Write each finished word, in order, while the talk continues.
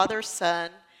Father,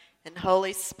 Son, and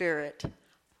Holy Spirit.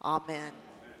 Amen.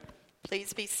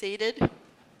 Please be seated.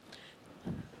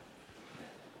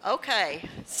 Okay,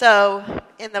 so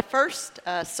in the first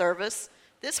service,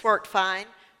 this worked fine,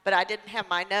 but I didn't have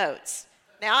my notes.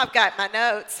 Now I've got my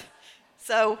notes,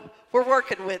 so we're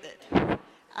working with it.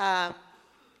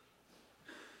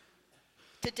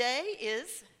 Today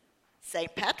is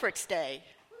St. Patrick's Day,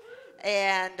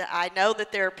 and I know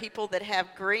that there are people that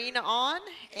have green on,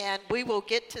 and we will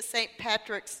get to St.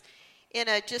 Patrick's in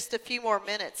just a few more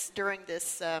minutes during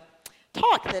this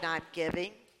talk that I'm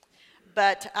giving.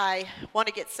 But I want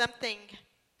to get something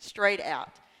straight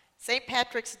out. St.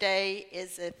 Patrick's Day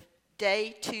is a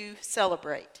day to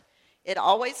celebrate. It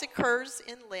always occurs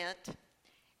in Lent,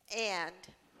 and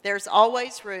there's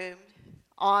always room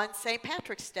on St.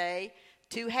 Patrick's Day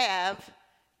to have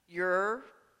your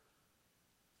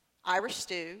Irish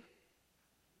stew,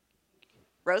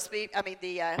 roast beef,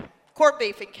 the corned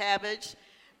beef and cabbage,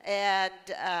 and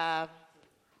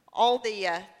all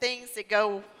the things that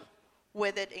go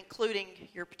with it, including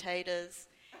your potatoes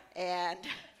and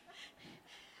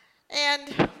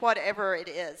whatever it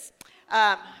is.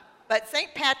 But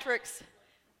St. Patrick's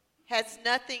has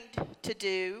nothing to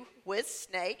do with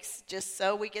snakes, just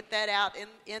so we get that out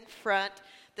in front.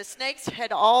 The snakes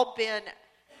had all been,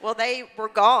 they were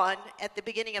gone at the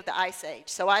beginning of the Ice Age,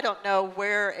 so I don't know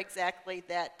where exactly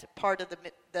that part of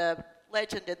the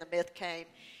legend and the myth came,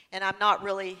 and I'm not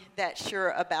really that sure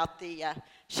about the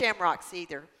shamrocks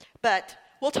either. But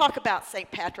we'll talk about St.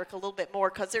 Patrick a little bit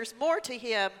more because there's more to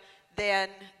him than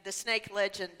the snake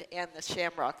legend and the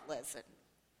shamrock legend.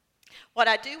 What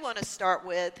I do want to start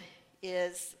with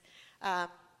is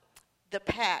the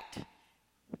pact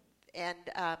and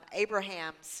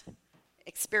Abraham's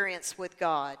experience with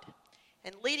God.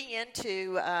 And leading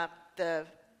into the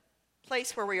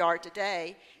place where we are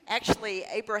today, actually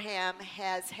Abraham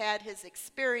has had his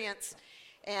experience,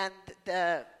 and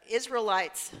the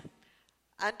Israelites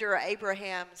under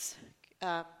Abraham's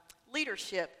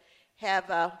leadership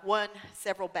have won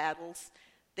several battles.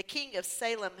 The king of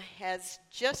Salem has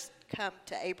just come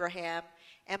to Abraham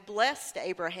and blessed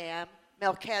Abraham,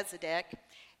 Melchizedek,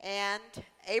 and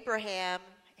Abraham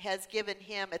has given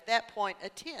him at that point a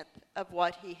tenth of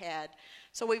what he had.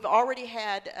 So we've already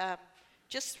had,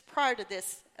 just prior to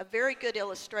this, a very good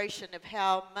illustration of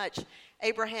how much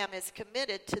Abraham is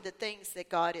committed to the things that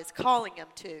God is calling him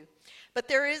to. But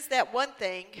there is that one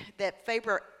thing that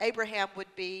Abraham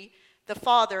would be the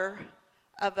father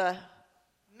of a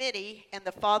many and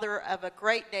the father of a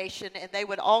great nation, and they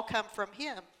would all come from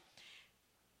him.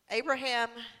 Abraham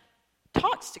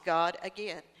talks to God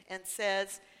again and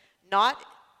says, not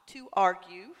to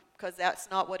argue, because that's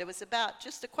not what it was about,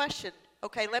 just a question.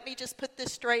 Okay, let me just put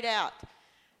this straight out.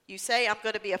 You say I'm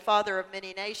going to be a father of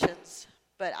many nations,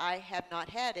 but I have not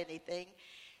had anything,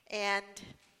 and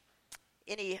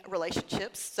any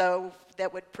relationships, so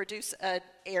that would produce an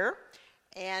heir.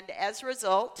 And as a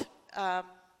result,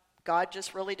 God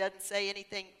just really doesn't say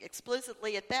anything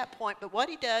explicitly at that point, but what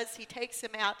he does, he takes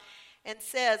him out and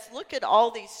says, look at all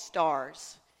these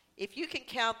stars. If you can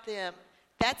count them,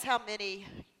 that's how many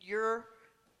your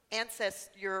ancestors,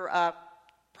 your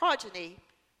progeny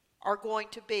are going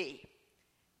to be.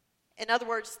 In other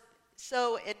words,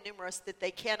 so numerous that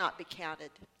they cannot be counted.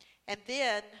 And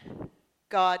then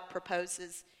God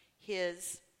proposes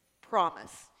his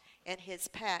promise and his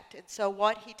pact. And so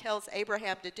what he tells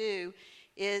Abraham to do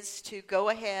is to go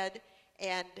ahead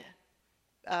and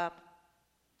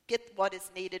get what is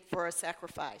needed for a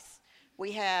sacrifice.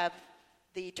 We have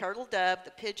the turtle dove,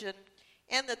 the pigeon,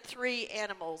 and the three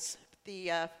animals,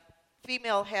 the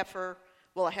female heifer,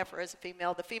 a heifer is a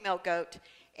female, the female goat,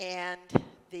 and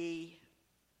the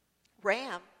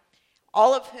ram,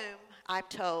 all of whom, I'm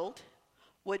told,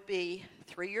 would be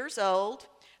 3 years old,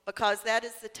 because that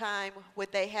is the time when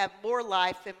they have more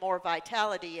life and more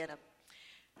vitality in them.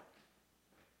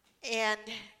 And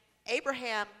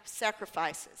Abraham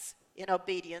sacrifices in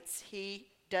obedience. He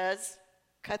does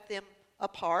cut them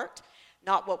apart.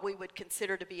 Not what we would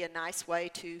consider to be a nice way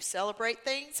to celebrate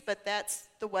things, but that's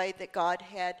the way that God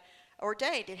had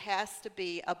ordained. It has to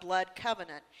be a blood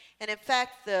covenant. And in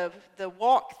fact, the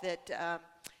walk that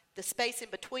the space in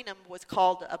between them was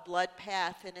called a blood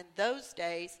path. And in those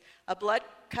days, a blood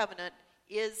covenant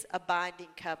is a binding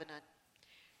covenant.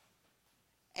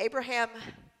 Abraham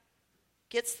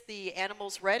gets the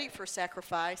animals ready for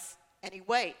sacrifice, and he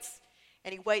waits.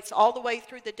 And he waits all the way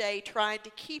through the day trying to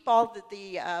keep all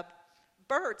the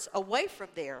birds away from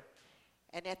there.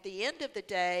 And at the end of the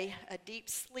day, a deep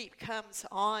sleep comes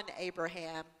on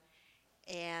Abraham,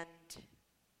 and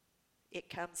it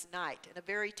comes night, and a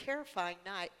very terrifying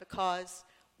night, because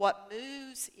What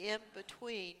moves in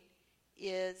between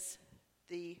is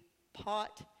the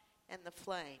pot and the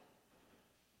flame.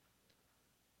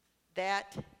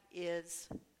 That is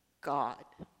God.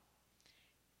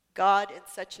 God in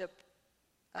such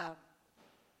a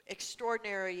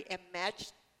extraordinary and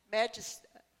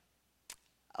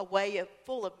a way of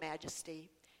full of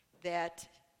majesty that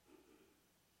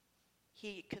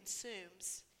he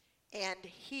consumes, and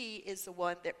he is the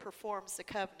one that performs the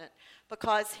covenant.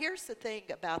 Because here's the thing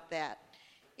about that.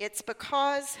 It's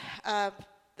because of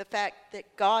the fact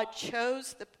that God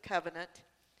chose the covenant,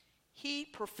 he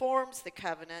performs the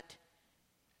covenant,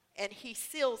 and he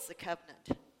seals the covenant.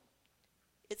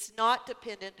 It's not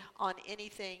dependent on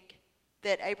anything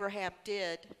that Abraham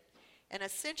did. And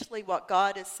essentially what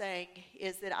God is saying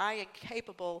is that I am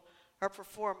capable of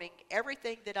performing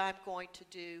everything that I'm going to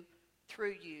do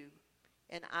through you,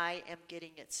 and I am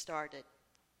getting it started.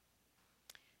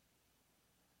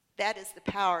 That is the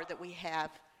power that we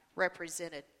have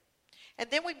represented.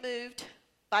 And then we moved,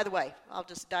 by the way, I'll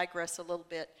just digress a little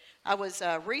bit. I was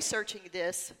researching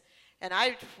this, and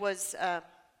I was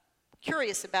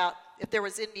curious about if there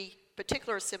was any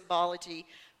particular symbology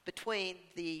between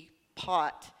the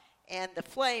pot and the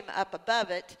flame up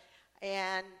above it.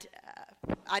 And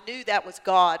I knew that was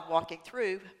God walking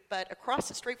through, but across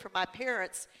the street from my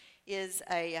parents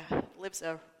lives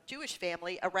a Jewish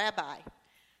family, a rabbi.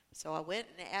 So I went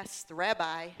and asked the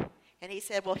rabbi, and he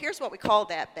said, well, here's what we call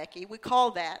that, Becky. We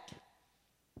call that,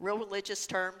 real religious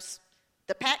terms,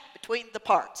 the pact between the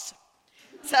parts.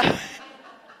 So,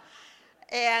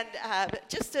 and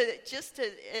just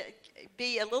to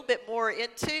be a little bit more in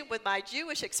tune with my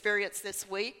Jewish experience this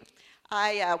week,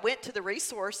 I went to the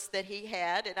resource that he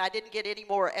had, and I didn't get any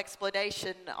more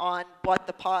explanation on what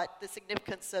the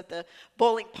significance of the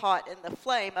boiling pot and the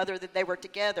flame, other than they were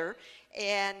together.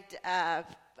 And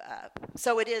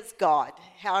so it is God,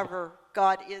 however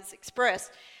God is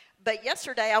expressed. But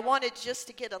yesterday I wanted just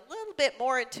to get a little bit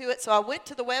more into it, so I went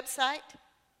to the website.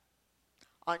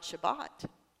 On Shabbat,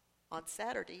 on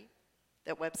Saturday,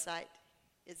 the website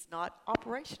is not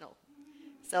operational.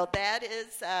 So that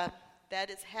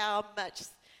is how much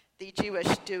the Jewish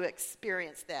do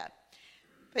experience that.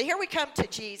 But here we come to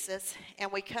Jesus,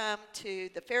 and we come to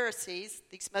the Pharisees.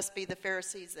 These must be the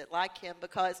Pharisees that like him,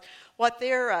 because what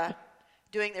they're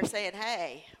doing, they're saying,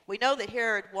 hey, we know that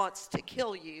Herod wants to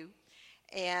kill you,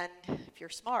 and if you're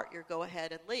smart, you'll go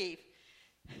ahead and leave.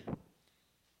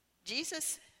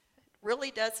 Jesus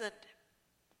really doesn't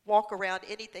walk around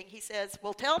anything. He says,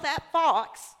 well, tell that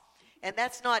fox, and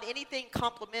that's not anything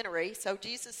complimentary. So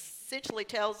Jesus essentially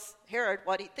tells Herod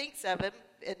what he thinks of him,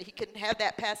 and he can have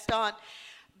that passed on.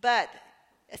 But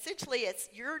essentially it's,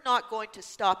 you're not going to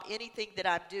stop anything that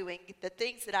I'm doing. The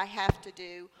things that I have to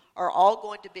do are all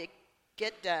going to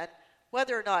get done,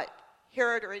 whether or not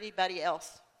Herod or anybody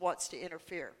else wants to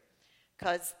interfere.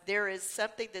 Because there is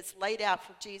something that's laid out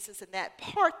from Jesus, and that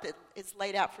part that is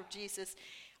laid out from Jesus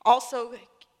also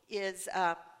is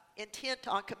intent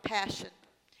on compassion.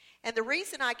 And the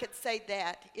reason I can say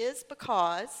that is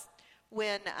because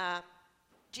when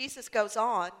Jesus goes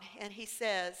on and he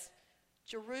says,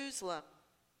 Jerusalem,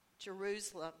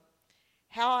 Jerusalem,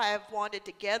 how I have wanted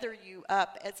to gather you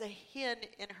up as a hen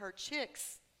in her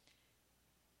chicks,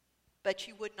 but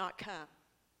you would not come.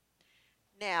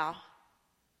 Now,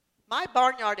 my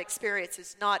barnyard experience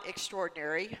is not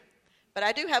extraordinary, but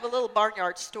I do have a little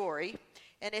barnyard story,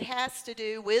 and it has to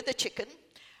do with a chicken.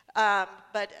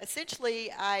 But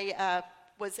essentially, I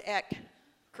was at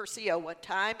Curcio one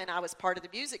time, and I was part of the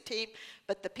music team,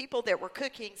 but the people that were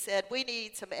cooking said, we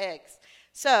need some eggs.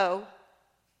 So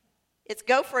it's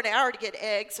go for an hour to get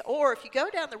eggs, or if you go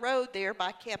down the road there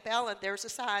by Camp Allen, there's a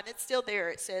sign. It's still there.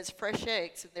 It says fresh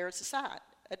eggs, and there's a sign,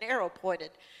 an arrow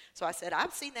pointed. So I said,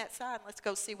 I've seen that sign. Let's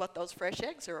go see what those fresh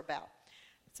eggs are about.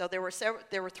 So there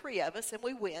were three of us, and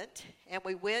we went,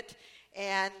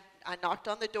 and I knocked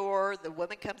on the door. The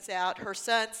woman comes out. Her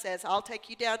son says, I'll take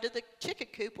you down to the chicken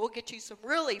coop. We'll get you some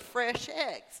really fresh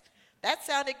eggs. That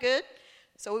sounded good.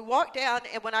 So we walk down,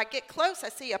 and when I get close, I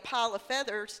see a pile of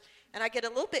feathers, and I get a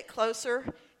little bit closer,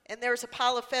 and there's a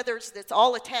pile of feathers that's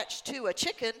all attached to a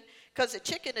chicken, because the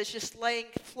chicken is just laying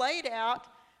flayed out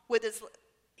with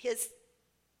his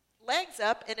legs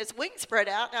up and his wings spread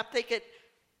out, and I'm thinking,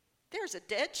 there's a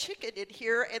dead chicken in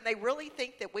here, and they really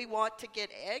think that we want to get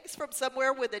eggs from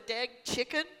somewhere with a dead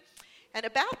chicken? And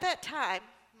about that time,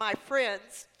 my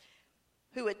friends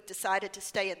who had decided to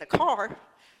stay in the car,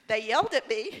 they yelled at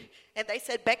me, and they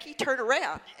said, Becky, turn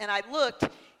around. And I looked,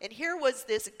 and here was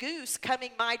this goose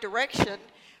coming my direction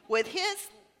with his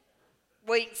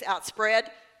wings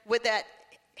outspread, with that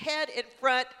head in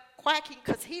front quacking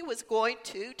because he was going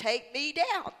to take me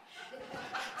down.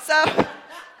 So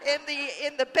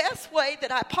in the best way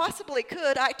that I possibly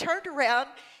could, I turned around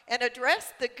and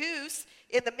addressed the goose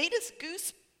in the meanest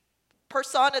goose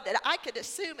persona that I could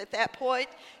assume at that point,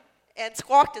 and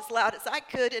squawked as loud as I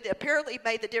could. It apparently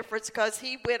made the difference because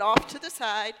he went off to the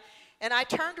side, and I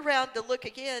turned around to look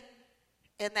again,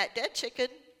 and that dead chicken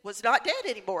was not dead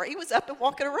anymore. He was up and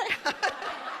walking around.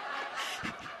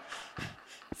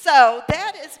 So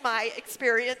that is my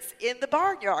experience in the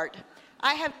barnyard.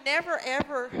 I have never,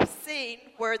 ever seen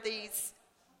where these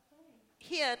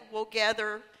hen will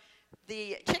gather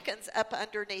the chickens up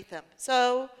underneath them.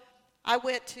 So I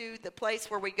went to the place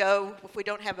where we go if we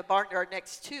don't have a barnyard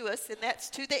next to us, and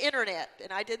that's to the internet.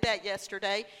 And I did that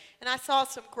yesterday, and I saw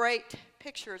some great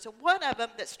pictures. And one of them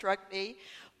that struck me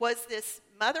was this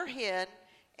mother hen,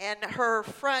 and her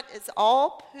front is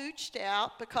all pooched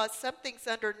out because something's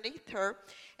underneath her.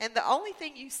 And the only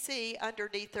thing you see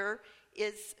underneath her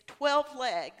is 12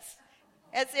 legs,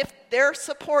 as if they're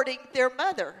supporting their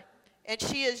mother. And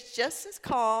she is just as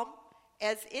calm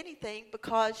as anything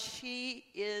because she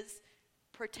is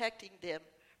protecting them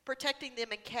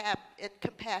in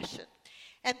compassion.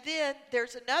 And then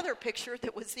there's another picture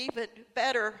that was even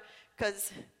better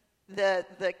because the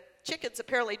chickens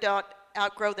apparently don't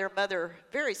outgrow their mother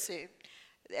very soon.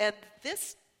 And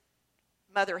this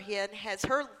mother hen has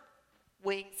her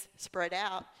wings spread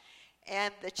out,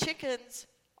 and the chickens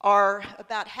are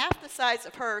about half the size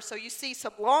of her, so you see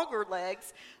some longer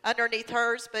legs underneath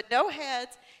hers, but no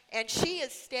heads, and she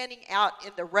is standing out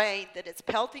in the rain that is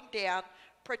pelting down,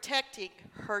 protecting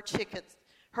her chickens,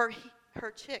 her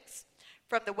chicks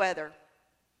from the weather.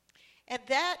 And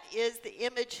that is the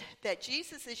image that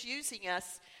Jesus is using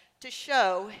us to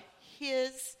show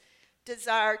his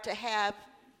desire to have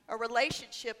a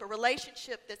relationship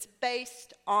that's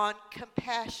based on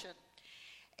compassion.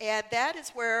 And that is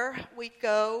where we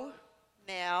go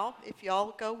now, if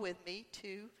y'all go with me,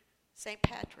 to St.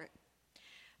 Patrick.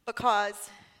 Because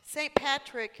St.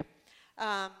 Patrick,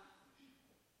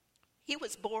 he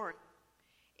was born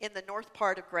in the north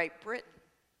part of Great Britain.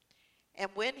 And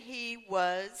when he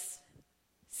was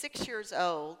 6 years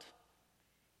old,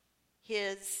 he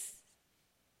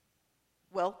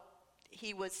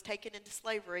was taken into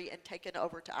slavery and taken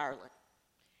over to Ireland.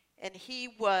 And he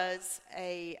was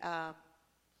a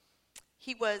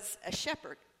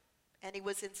shepherd, and he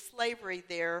was in slavery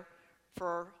there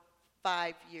for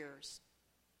 5 years.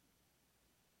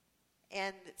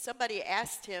 And somebody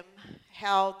asked him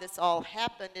how this all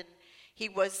happened, and he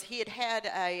had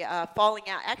a falling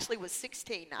out. Actually, was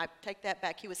 16. I take that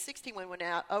back. He was 16 when he went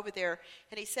out over there,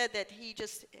 and he said that he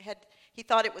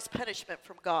thought it was punishment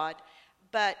from God.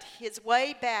 But his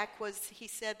way back was, he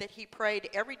said that he prayed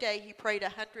every day. He prayed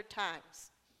 100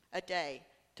 times a day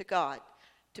to God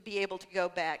to be able to go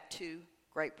back to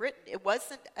Great Britain. It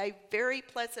wasn't a very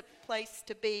pleasant place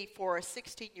to be for a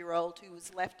 16-year-old who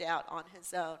was left out on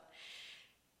his own.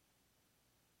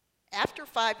 After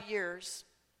 5 years,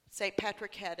 St.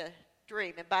 Patrick had a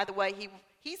dream. And by the way,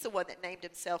 he's the one that named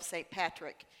himself St.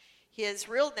 Patrick. His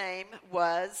real name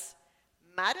was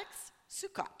Maddox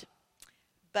Sukkot.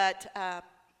 But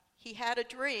he had a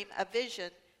dream, a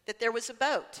vision, that there was a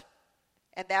boat,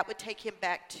 and that would take him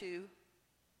back to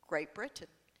Great Britain.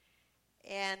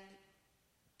 And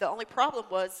the only problem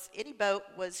was any boat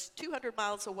was 200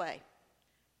 miles away.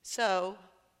 So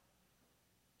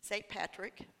St.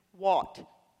 Patrick walked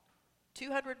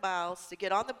 200 miles to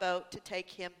get on the boat to take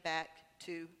him back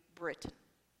to Britain.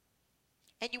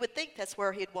 And you would think that's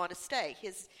where he'd want to stay.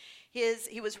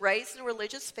 He was raised in a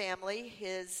religious family.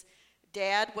 His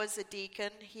dad was a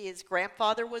deacon. His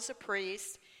grandfather was a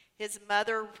priest. His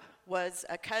mother was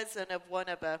a cousin of one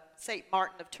of St.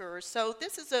 Martin of Tours. So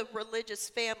this is a religious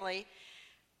family.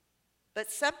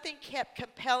 But something kept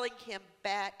compelling him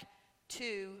back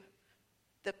to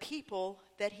the people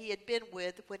that he had been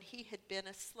with when he had been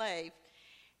a slave.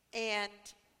 And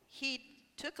he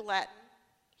took Latin.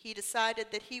 He decided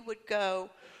that he would go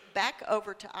back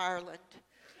over to Ireland.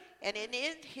 And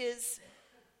it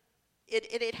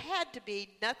had to be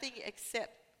nothing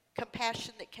except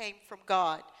compassion that came from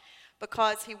God,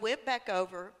 because he went back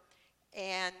over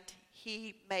and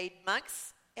he made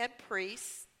monks and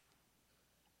priests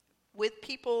with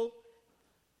people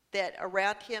that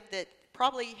around him that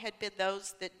probably had been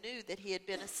those that knew that he had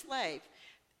been a slave.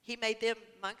 He made them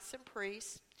monks and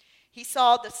priests. He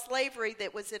saw the slavery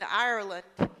that was in Ireland,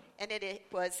 and it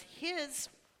was his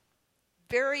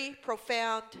very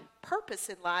profound purpose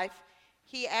in life.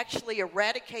 He actually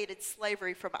eradicated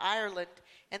slavery from Ireland,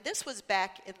 and this was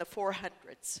back in the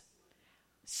 400s.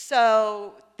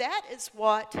 So that is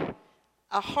what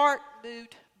a heart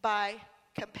moved by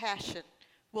compassion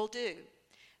will do.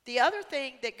 The other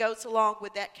thing that goes along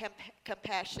with that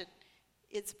compassion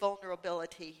is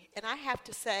vulnerability. And I have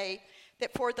to say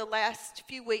that for the last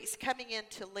few weeks coming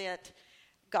into Lent,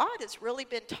 God has really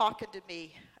been talking to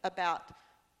me about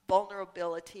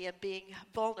vulnerability and being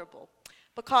vulnerable.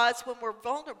 Because when we're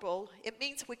vulnerable, it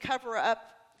means we cover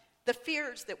up the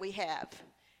fears that we have.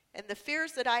 And the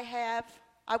fears that I have,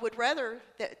 I would rather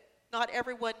that not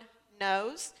everyone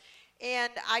knows.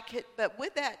 But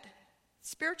with that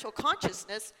spiritual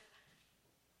consciousness,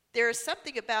 there is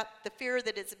something about the fear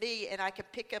that is me, and I can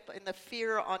pick up in the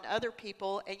fear on other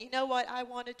people. And you know what I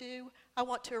want to do? I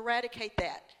want to eradicate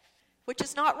that, which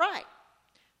is not right.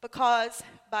 Because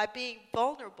by being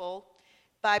vulnerable,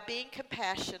 by being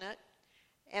compassionate,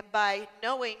 and by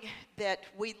knowing that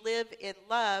we live in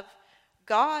love,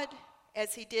 God,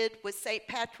 as he did with St.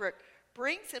 Patrick,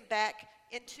 brings him back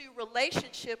into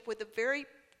relationship with a very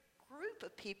group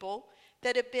of people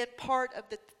that have been part of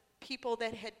the people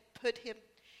that had put him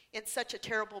in such a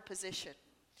terrible position.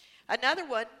 Another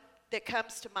one that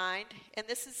comes to mind, and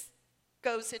this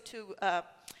goes into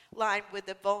line with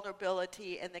the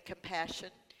vulnerability and the compassion,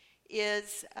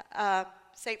 is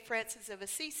St. Francis of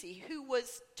Assisi, who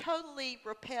was totally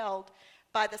repelled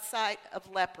by the sight of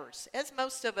lepers, as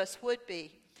most of us would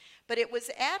be. But it was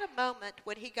at a moment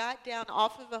when he got down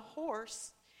off of a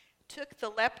horse, took the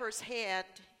leper's hand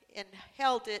and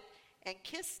held it and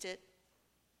kissed it,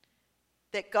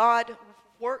 that God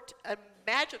worked a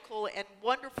magical and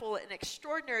wonderful and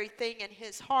extraordinary thing in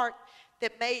his heart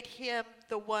that made him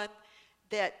the one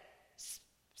that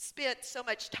spent so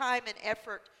much time and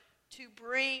effort to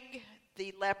bring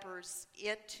the lepers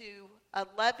into a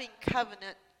loving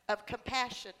covenant of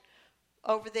compassion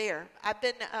over there. I've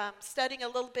been studying a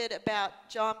little bit about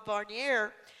John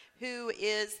Barnier, who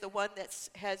is the one that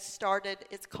has started,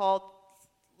 it's called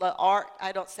La Ark.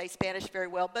 I don't say Spanish very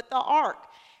well, but the Ark,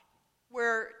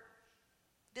 where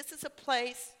this is a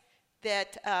place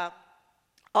that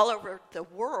all over the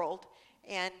world,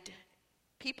 and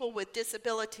people with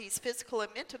disabilities, physical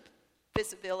and mental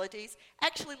disabilities,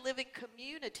 actually live in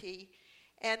community,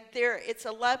 and it's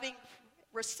a loving,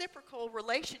 reciprocal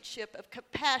relationship of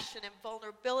compassion and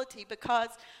vulnerability, because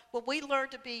when we learn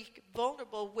to be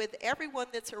vulnerable with everyone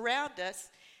that's around us,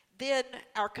 then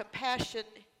our compassion,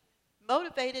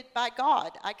 motivated by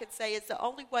God, I could say, is the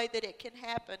only way that it can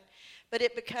happen, but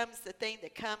it becomes the thing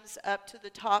that comes up to the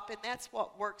top, and that's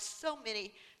what works so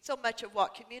much of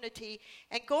what community.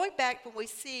 And going back when we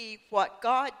see what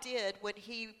God did when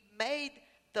he made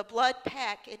the blood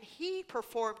pact and he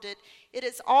performed it, it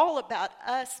is all about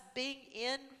us being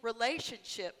in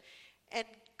relationship, and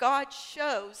God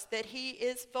shows that he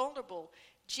is vulnerable.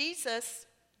 Jesus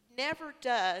never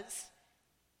does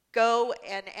go,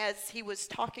 and as he was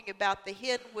talking about the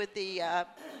hen with the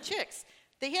chicks,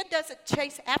 the hen doesn't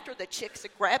chase after the chicks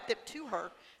and grab them to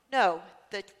her. No,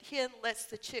 the hen lets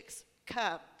the chicks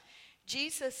come.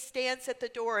 Jesus stands at the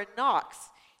door and knocks.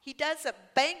 He doesn't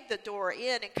bang the door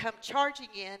in and come charging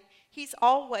in. He's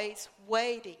always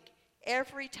waiting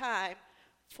every time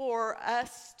for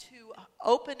us to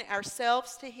open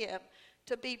ourselves to him,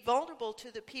 to be vulnerable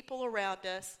to the people around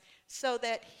us, so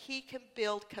that he can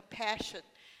build compassion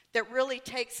that really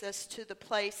takes us to the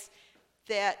place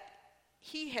that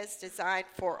he has designed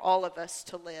for all of us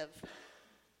to live.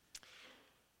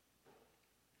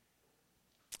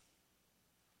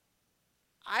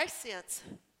 I sense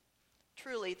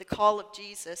truly the call of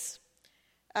Jesus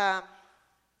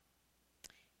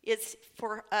is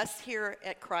for us here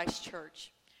at Christ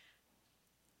Church,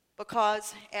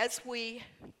 because as we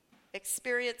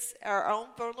experience our own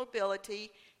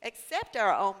vulnerability, accept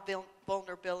our own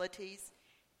vulnerabilities,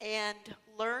 and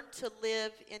learn to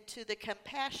live into the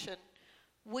compassion,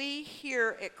 we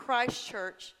here at Christ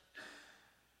Church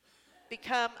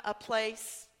become a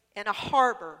place and a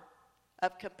harbor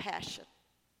of compassion.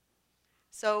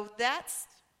 So that's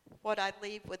what I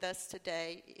leave with us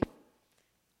today.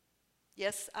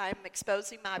 Yes, I'm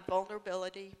exposing my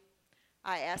vulnerability.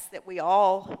 I ask that we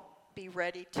all be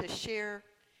ready to share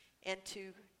and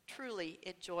to truly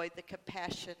enjoy the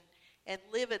compassion and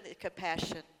live in the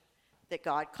compassion that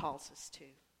God calls us to.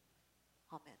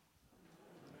 Amen.